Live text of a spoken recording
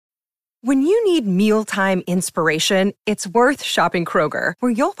When you need mealtime inspiration, it's worth shopping Kroger,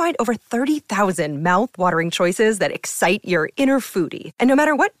 where you'll find over 30,000 mouth-watering choices that excite your inner foodie. And no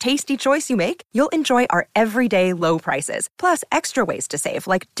matter what tasty choice you make, you'll enjoy our everyday low prices, plus extra ways to save,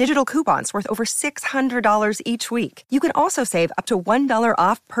 like digital coupons worth over $600 each week. You can also save up to $1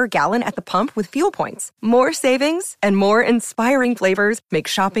 off per gallon at the pump with fuel points. More savings and more inspiring flavors make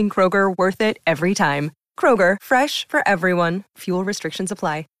shopping Kroger worth it every time. Kroger, fresh for everyone. Fuel restrictions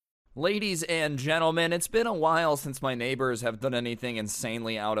apply. Ladies and gentlemen, it's been a while since my neighbors have done anything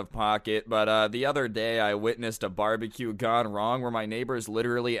insanely out of pocket, but the other day I witnessed a barbecue gone wrong where my neighbors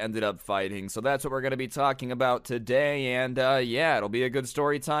literally ended up fighting. So that's what we're going to be talking about today, and yeah, it'll be a good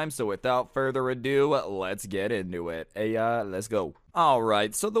story time. So without further ado, let's get into it. Hey, let's go.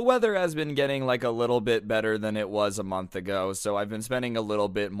 Alright, so the weather has been getting like a little bit better than it was a month ago, so I've been spending a little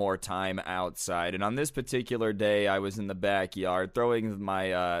bit more time outside, and on this particular day, I was in the backyard throwing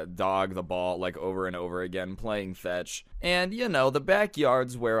my dog the ball like over and over again, playing fetch. And, you know, the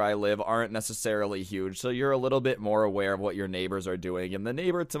backyards where I live aren't necessarily huge, so you're a little bit more aware of what your neighbors are doing, and the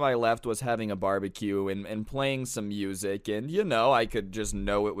neighbor to my left was having a barbecue and playing some music, and, you know, I could just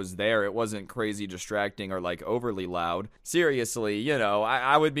know it was there. It wasn't crazy distracting or, like, overly loud. Seriously, you know,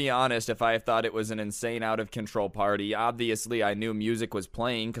 I would be honest if I thought it was an insane out-of-control party. Obviously, I knew music was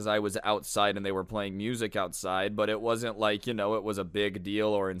playing because I was outside and they were playing music outside, but it wasn't like, you know, it was a big deal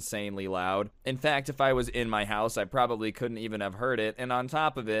or insanely loud. In fact, if I was in my house, I probably couldn't even have heard it, and on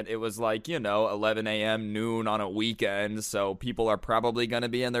top of it, it was like, you know, 11 a.m., noon on a weekend, so people are probably going to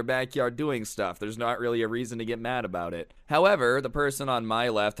be in their backyard doing stuff. There's not really a reason to get mad about it. However, the person on my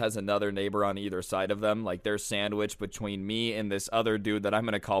left has another neighbor on either side of them, like they're sandwiched between me and this other dude that I'm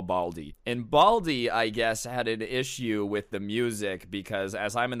going to call Baldy. And Baldy, I guess, had an issue with the music because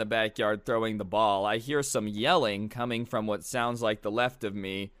as I'm in the backyard throwing the ball, I hear some yelling coming from what sounds like the left of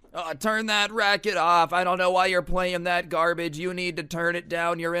me. Turn that racket off. I don't know why you're playing that garbage. You need to turn it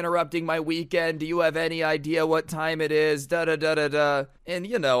down. You're interrupting my weekend. Do you have any idea what time it is? Da-da-da-da-da. And,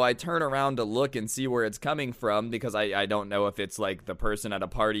 you know, I turn around to look and see where it's coming from because I don't know if it's like the person at a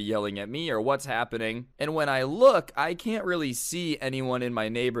party yelling at me or what's happening. And when I look, I can't really see anyone in my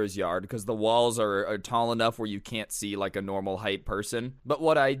neighbor's yard because the walls are tall enough where you can't see like a normal height person. But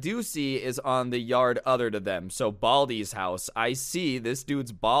what I do see is on the yard other to them. So Baldy's house, I see this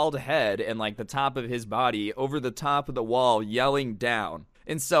dude's bald head and like the top of his body over the top of the wall yelling down.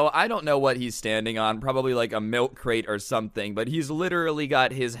 And so I don't know what he's standing on, probably like a milk crate or something, but he's literally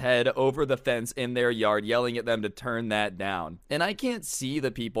got his head over the fence in their yard yelling at them to turn that down. And I can't see the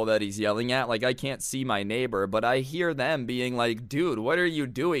people that he's yelling at, like I can't see my neighbor, but I hear them being like, dude, what are you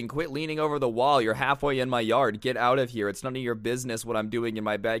doing? Quit leaning over the wall. You're halfway in my yard. Get out of here. It's none of your business what I'm doing in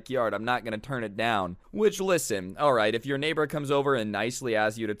my backyard. I'm not going to turn it down. Which, listen, alright, if your neighbor comes over and nicely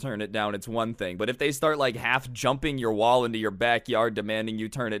asks you to turn it down, it's one thing. But if they start like half jumping your wall into your backyard demanding you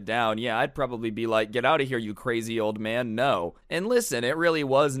turn it down, yeah, I'd probably be like, get out of here, you crazy old man, no. And listen, it really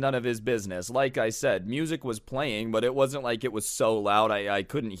was none of his business. Like I said, music was playing, but it wasn't like it was so loud I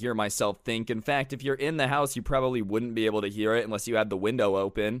couldn't hear myself think. In fact, if you're in the house, you probably wouldn't be able to hear it unless you had the window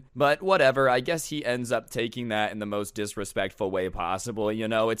open. But whatever, I guess he ends up taking that in the most disrespectful way possible, you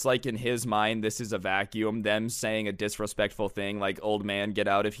know? It's like in his mind, this is a vacuum, them saying a disrespectful thing like, old man, get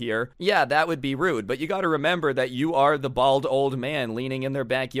out of here. Yeah, that would be rude, but you gotta remember that you are the bald old man leaning in their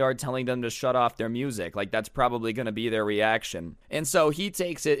backyard telling them to shut off their music. Like, that's probably going to be their reaction. And so he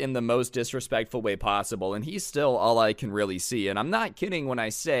takes it in the most disrespectful way possible, and he's still all I can really see. And I'm not kidding when I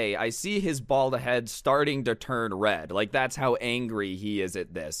say I see his bald head starting to turn red. Like, that's how angry he is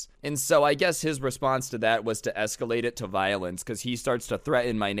at this. And so I guess his response to that was to escalate it to violence, because he starts to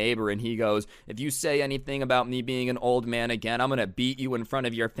threaten my neighbor, and he goes, if you say anything about me being an old man again, I'm going to beat you in front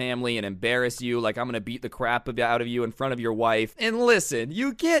of your family and embarrass you. Like, I'm going to beat the crap out of you in front of your wife. And listen,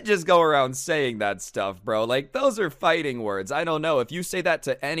 you can't just go around saying that stuff, bro. Like, those are fighting words. I don't know. If you say that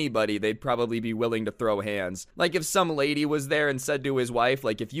to anybody, they'd probably be willing to throw hands. Like, if some lady was there and said to his wife,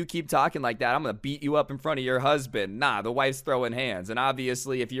 like, if you keep talking like that, I'm gonna beat you up in front of your husband. Nah, the wife's throwing hands. And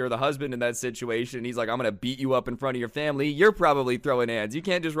obviously, if you're the husband in that situation, he's like, I'm gonna beat you up in front of your family, you're probably throwing hands. You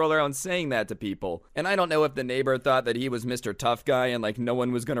can't just roll around saying that to people. And I don't know if the neighbor thought that he was Mr. Tough Guy and, like, no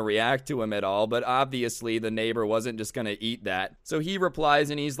one was gonna react to him at all, but obviously, the neighbor wasn't just gonna eat that. So he replies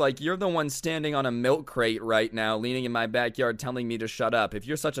and he's like, "You're the one standing on a milk crate right now, leaning in my backyard telling me to shut up. If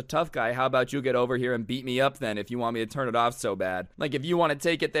you're such a tough guy, how about you get over here and beat me up then if you want me to turn it off so bad? Like, if you want to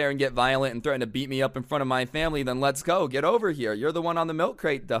take it there and get violent and threaten to beat me up in front of my family, then let's go. Get over here. You're the one on the milk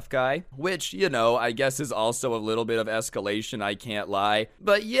crate, tough guy." Which, I guess is also a little bit of escalation, I can't lie.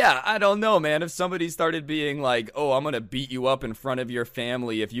 But yeah, I don't know, man. If somebody started being like, "Oh, I'm gonna beat you up in front of your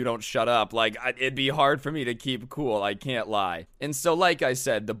family if you don't shut up," like, it'd be hard for me to keep cool, I can't lie. And so, like I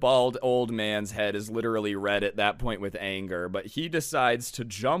said, the bald old man's head is literally red at that point with anger, but he decides to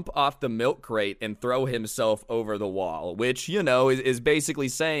jump off the milk crate and throw himself over the wall, which, is basically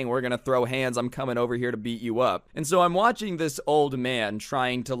saying, "We're gonna throw hands, I'm coming over here to beat you up." And so I'm watching this old man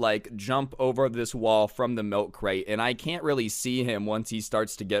trying to, like, jump over this wall from the milk crate, and I can't really see him once he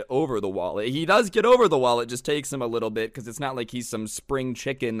starts to get over the wall. He does get over the wall, it just takes him a little bit, because it's not like he's some spring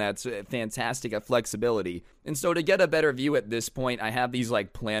chicken that's fantastic at flexibility. And so to get a better view at this point, I have these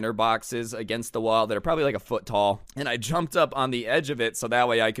like planter boxes against the wall that are probably like a foot tall, and I jumped up on the edge of it so that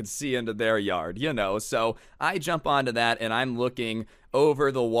way I could see into their yard, so I jump onto that and I'm looking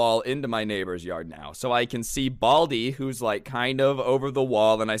over the wall into my neighbor's yard now. So I can see Baldy, who's like kind of over the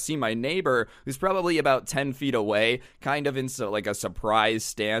wall, and I see my neighbor, who's probably about 10 feet away, kind of in like a surprise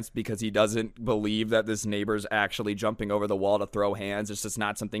stance because he doesn't believe that this neighbor's actually jumping over the wall to throw hands. It's just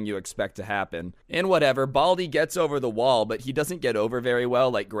not something you expect to happen. And whatever, Baldy gets over the wall, but he doesn't get over very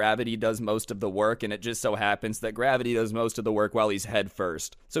well. Like, gravity does most of the work, and it just so happens that gravity does most of the work while he's head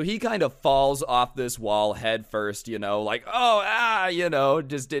first. So he kind of falls off this wall head first, like,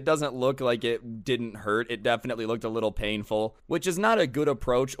 just it doesn't look like it didn't hurt. It definitely looked a little painful, which is not a good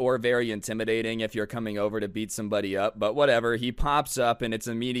approach or very intimidating if you're coming over to beat somebody up, but whatever. He pops up and it's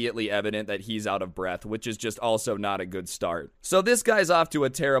immediately evident that he's out of breath, which is just also not a good start. So this guy's off to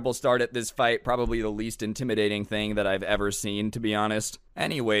a terrible start at this fight, probably the least intimidating thing that I've ever seen, to be honest.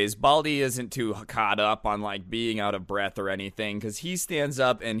 Anyways, Baldy isn't too caught up on like being out of breath or anything, because he stands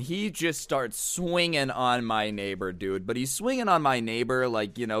up and he just starts swinging on my neighbor, dude. But he's swinging on my neighbor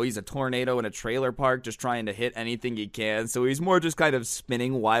like, he's a tornado in a trailer park just trying to hit anything he can. So he's more just kind of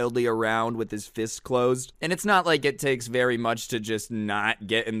spinning wildly around with his fists closed. And it's not like it takes very much to just not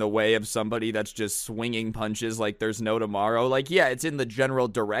get in the way of somebody that's just swinging punches like there's no tomorrow. Like, yeah, it's in the general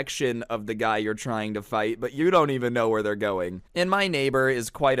direction of the guy you're trying to fight, but you don't even know where they're going. And my neighbor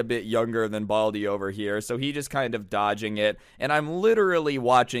is quite a bit younger than Baldy over here, so he just kind of dodging it, and I'm literally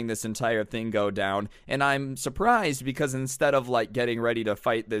watching this entire thing go down, and I'm surprised because instead of like getting ready to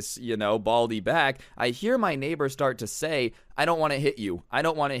fight this, Baldy back, I hear my neighbor start to say, "I don't want to hit you. I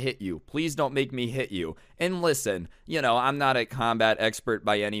don't want to hit you. Please don't make me hit you." And listen, I'm not a combat expert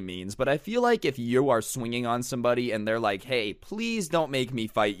by any means, but I feel like if you are swinging on somebody and they're like, "Hey, please don't make me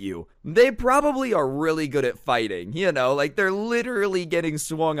fight you," they probably are really good at fighting, like they're literally getting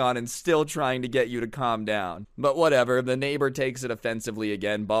swung on and still trying to get you to calm down. But whatever, the neighbor takes it offensively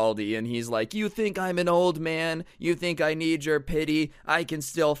again, Baldy, and he's like, "You think I'm an old man? You think I need your pity? I can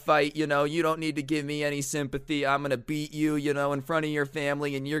still fight, you don't need to give me any sympathy. I'm gonna beat you, in front of your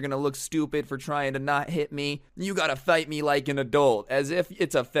family, and you're gonna look stupid for trying to not hit me. You gotta fight me like an adult," as if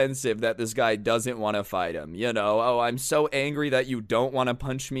it's offensive that this guy doesn't want to fight him, "Oh, I'm so angry that you don't want to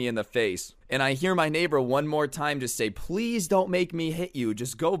punch me in the face." And I hear my neighbor one more time just say, "Please don't make me hit you.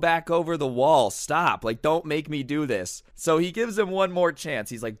 Just go back over the wall. Stop. Like, don't make me do this." So he gives him one more chance.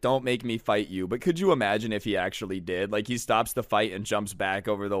 He's like, "Don't make me fight you." But could you imagine if he actually did? Like, he stops the fight and jumps back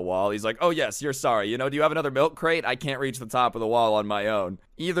over the wall. He's like, "Oh, yes, you're sorry. Do you have another milk crate? I can't reach the top of the wall on my own."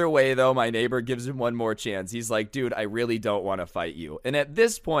 Either way, though, my neighbor gives him one more chance. He's like, "Dude, I really don't want to fight you." And at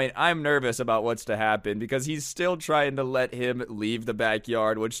this point, I'm nervous about what's to happen because he's still trying to let him leave the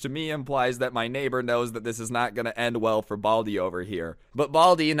backyard, which to me implies that my neighbor knows that this is not going to end well for Baldy over here. But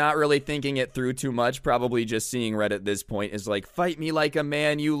Baldy, not really thinking it through too much, probably just seeing red at this point, is like, "Fight me like a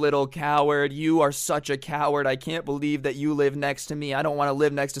man, you little coward. You are such a coward. I can't believe that you live next to me. I don't want to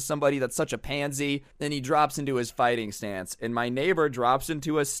live next to somebody that's such a pansy." Then he drops into his fighting stance, and my neighbor drops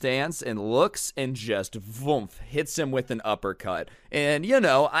into a stance and looks and just voomf, hits him with an uppercut. And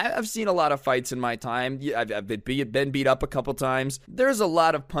I've seen a lot of fights in my time. I've been beat up a couple times. There's a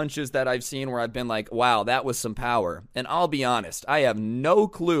lot of punches that I've seen where I've been like, wow, that was some power. And I'll be honest, I have no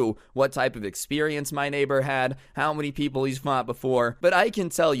clue what type of experience my neighbor had, how many people he's fought before, but I can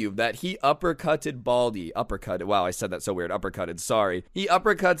tell you that he uppercutted Baldy. Wow, I said that so weird. Uppercutted, sorry. He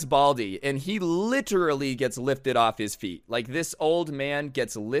uppercuts Baldy, and he literally gets lifted off his feet. Like, this old man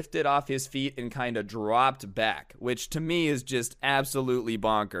gets lifted off his feet and kind of dropped back, which to me is just absolutely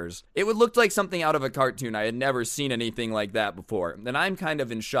bonkers. It would look like something out of a cartoon. I had never seen anything like that before. And I'm kind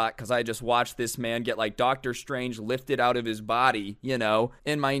of in shock because I just watched this man get like Doctor Strange lifted out of his body,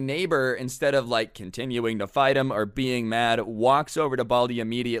 and my neighbor, instead of like continuing to fight him or being mad, walks over to Baldy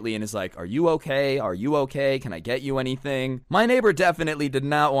immediately and is like, "Are you okay? Are you okay? Can I get you anything?" My neighbor definitely did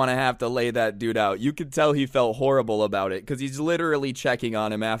not want to have to lay that dude out. You could tell he felt horrible about it because he's literally checking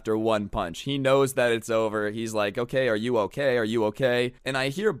on him after one punch. He knows that it's over. He's like, "Okay, are you okay? Are you okay?" And I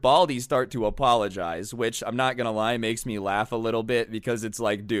hear Baldy start to apologize, which I'm not gonna lie makes me laugh a little bit because it's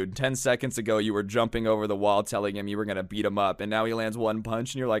like, dude, 10 seconds ago you were jumping over the wall telling him you were gonna beat him up, and now he lands one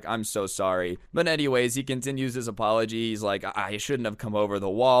punch and you're like, "I'm so sorry." But anyways, he continues his apology. He's like, "I shouldn't have come over the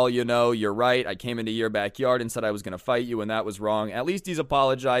wall, you're right. I came into your backyard and said I was gonna fight you, and that was wrong." At least he's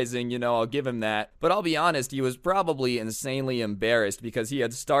apologizing, I'll give him that. But I'll be honest, he was probably insanely embarrassed because he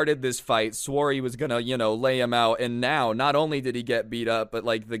had started this fight, swore he was gonna, lay him out, and now not only did he get beat up, but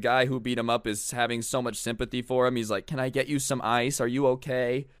like the guy who beat him up is having so much sympathy for him. He's like, "Can I get you some ice? Are you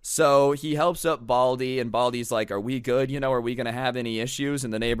okay?" So he helps up Baldy, and Baldy's like, "Are we good? Are we gonna have any issues?"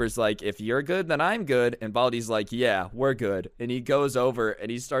 And the neighbor's like, "If you're good, then I'm good." And Baldy's like, "Yeah, we're good." And he goes over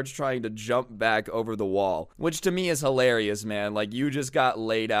and he starts trying to jump back over the wall, which to me is hilarious, man. Like, you just got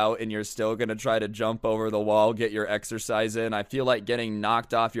laid out and you're still gonna try to jump over the wall, get your exercise in. I feel like getting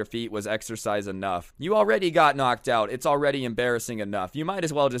knocked off your feet was exercise enough. You already got knocked out. It's already embarrassing enough. You might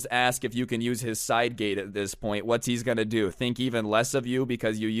as well just ask if you can use his side gate at this point. What's he's gonna do? Think even less of you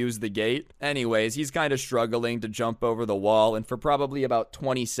because you used the gate? Anyways, he's kind of struggling to jump over the wall, and for probably about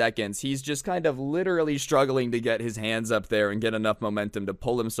 20 seconds, he's just kind of literally struggling to get his hands up there and get enough momentum to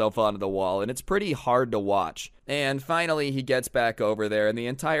pull himself onto the wall, and it's pretty hard to watch. And finally, he gets back over there, and the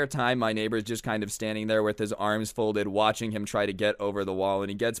entire time, my neighbor's just kind of standing there with his arms folded, watching him try to get over the wall, and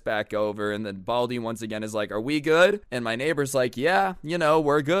he gets back over, and then Baldy once again is like, "Are we good?" And my neighbor's like, "Yeah,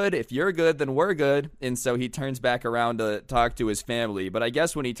 we're good. If you're good, then we're good." And so he turns back around to talk to his family, but I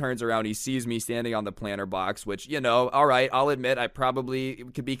guess when he turns around, he sees me standing on the planter box, which, all right, I'll admit I probably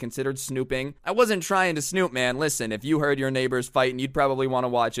could be considered snooping. I wasn't trying to snoop, man. Listen, if you heard your neighbors fighting, you'd probably want to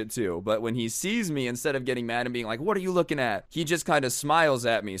watch it too. But when he sees me, instead of getting mad and being like, "What are you looking at?" he just kind of smiles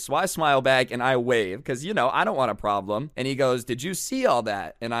at me. So I smile back and I wave because, I don't want a problem. And he goes, "Did you see all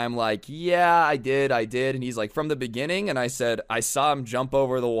that?" And I'm like, "Yeah, I did. And he's like, "From the beginning?" And I said, "I saw him jump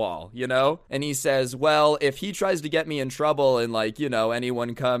over the wall, And he says, "Well, if he tries to get me in trouble and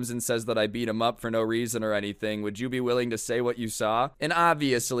anyone comes and says that I beat him up for no reason or anything, would you be willing to say what you saw?" And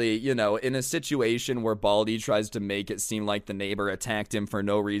obviously, in a situation where Baldy tries to make it seem like the neighbor attacked him for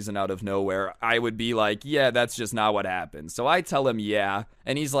no reason out of nowhere, I would be like, "Yeah, that's just not what happened." So I tell him, "Yeah."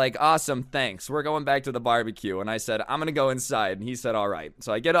 And he's like, "Awesome, thanks. We're going back to the barbecue." And I said, "I'm gonna go inside." And he said, "All right."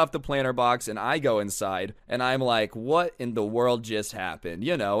 So I get off the planter box and I go inside, and I'm like, what in the world just happened?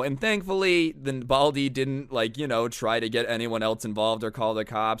 And thankfully, then Baldy didn't try to get anyone else involved or call the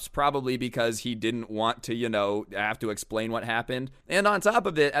cops, probably because he didn't want to, have to explain what happened. And on top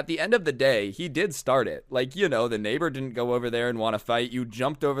of it, at the end of the day, he did start it. The neighbor didn't go over there and want to fight. You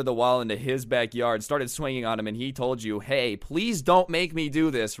jumped over the wall into his backyard, started swinging on him, and he told you, "Hey, please don't make me do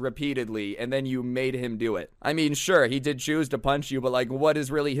this," repeatedly, and then you made him do it. I mean, sure, he did choose to punch you, but what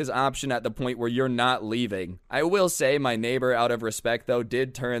is really his option at the point where you're not leaving? I will say my neighbor, out of respect though,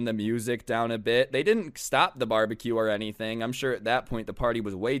 did turn the music down a bit. They didn't stop the barbecue or anything. I'm sure at that point the party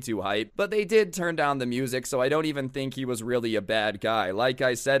was way too hype, but they did turn down the music, so I don't even think he was really a bad guy. Like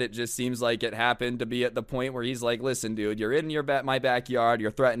I said, it just seems like it happened to be at the point where he's like, "Listen, dude, you're in my backyard,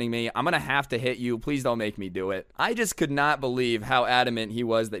 you're threatening me, I'm gonna have to hit you, please don't make me do it." I just could not believe how adamant he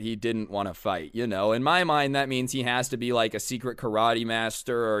was that he didn't want to fight, In my mind, that means he has to be like a secret karate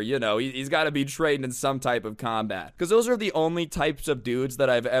master, or, he's got to be trained in some type of combat. Because those are the only types of dudes that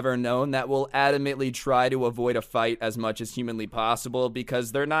I've ever known that will adamantly try to avoid a fight as much as humanly possible,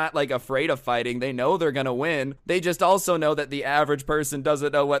 because they're not afraid of fighting. They know they're gonna win. They just also know that the average person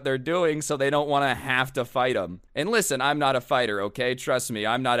doesn't know what they're doing, so they don't want to have to fight them. And listen, I'm not a fighter, okay? Trust me,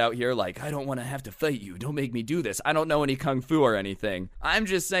 I'm not out here like, "I don't want to have to fight you, don't make me do this." I don't know any kung fu or anything. I'm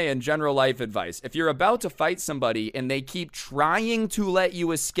just saying general life advice. If you're about to fight somebody and they keep trying to let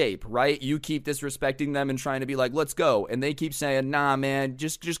you escape, right? You keep disrespecting them and trying to be like, "Let's go," and they keep saying, "Nah, man,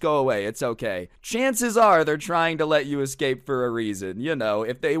 just go away, it's okay." Chances are they're trying to let you escape for a reason.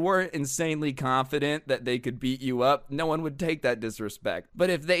 If they weren't insanely confident that they could beat you up, no one would take that disrespect. But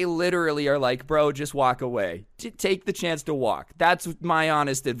if they literally are like, "Bro, just walk away," take the chance to walk. That's my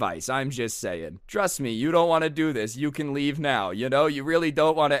honest advice. I'm just saying. Trust me, you don't want to do this. You can leave now. You really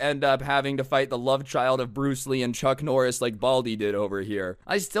don't want to end up having to fight the love child of Bruce Lee and Chuck Norris like Baldy did over here.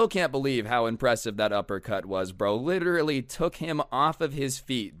 I still can't believe how impressive that uppercut was, bro. Literally took him off of his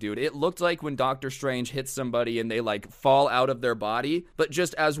feet, dude. It looked like when Doctor Strange hits somebody and they like fall out of their body, but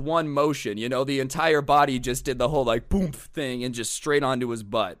just as one motion, you know, the entire body just did the whole like boom thing and just straight onto his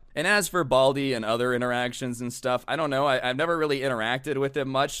butt. And as for Baldy and other interactions and stuff, I don't know. I've never really interacted with him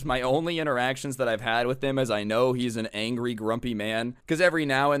much. My only interactions that I've had with him is I know he's an angry, grumpy man. Because every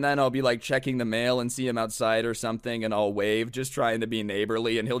now and then I'll be like checking the mail and see him outside or something and I'll wave, just trying to be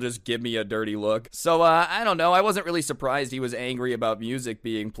neighborly, and he'll just give me a dirty look. So, I don't know. I wasn't really surprised he was angry about music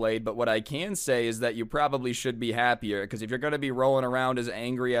being played, but what I can say is that you probably should be happier. Because if you're going to be rolling around as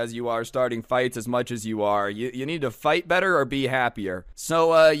angry as you are, starting fights as much as you are, you need to fight better or be happier.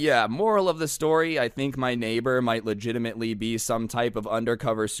 So, yeah, moral of the story, I think my neighbor might legitimately be some type of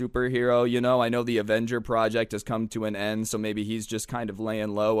undercover superhero, you know? I know the Avenger project has come to an end, so maybe he's just kind of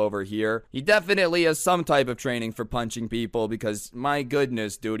laying low over here. He definitely has some type of training for punching people because, my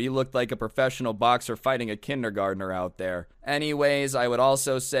goodness, dude, he looked like a professional boxer fighting a kindergartner out there. Anyways, I would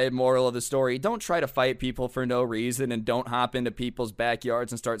also say, moral of the story, don't try to fight people for no reason and don't hop into people's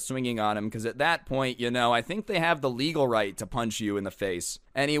backyards and start swinging on them, because at that point, you know, I think they have the legal right to punch you in the face.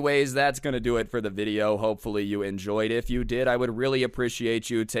 Anyways, that's gonna do it for the video. Hopefully you enjoyed. If you did, I would really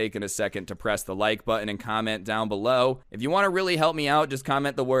appreciate you taking a second to press the like button and comment down below. If you want to really help me out, just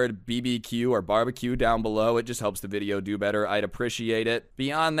comment the word BBQ or barbecue down below. It just helps the video do better. I'd appreciate it.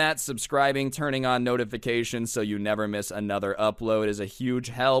 Beyond that, subscribing, turning on notifications so you never miss another upload is a huge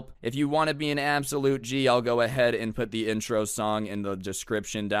help. If you want to be an absolute G, I'll go ahead and put the intro song in the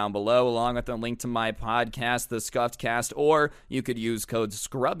description down below, along with a link to my podcast, The Scuffed Cast, or you could use code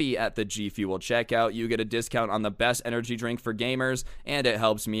SCRUBBY at the G Fuel checkout. You get a discount on the best energy drink for gamers, and it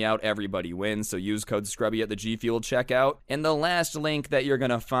helps me out. Everybody wins, so use code SCRUBBY at the G Fuel checkout. And the last link that you're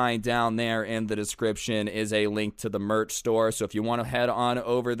gonna find down there in the description is a link to the merch store, so if you want to head on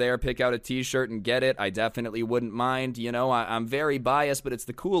over there, pick out a t-shirt and get it, I definitely wouldn't mind. You know, I'm very biased, but it's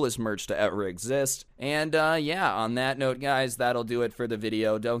the coolest merch to ever exist. And yeah, on that note, guys, that'll do it for the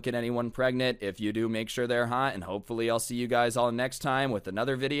video. Don't get anyone pregnant. If you do, make sure they're hot, and hopefully I'll see you guys all next time with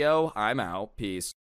another video. I'm out. Peace.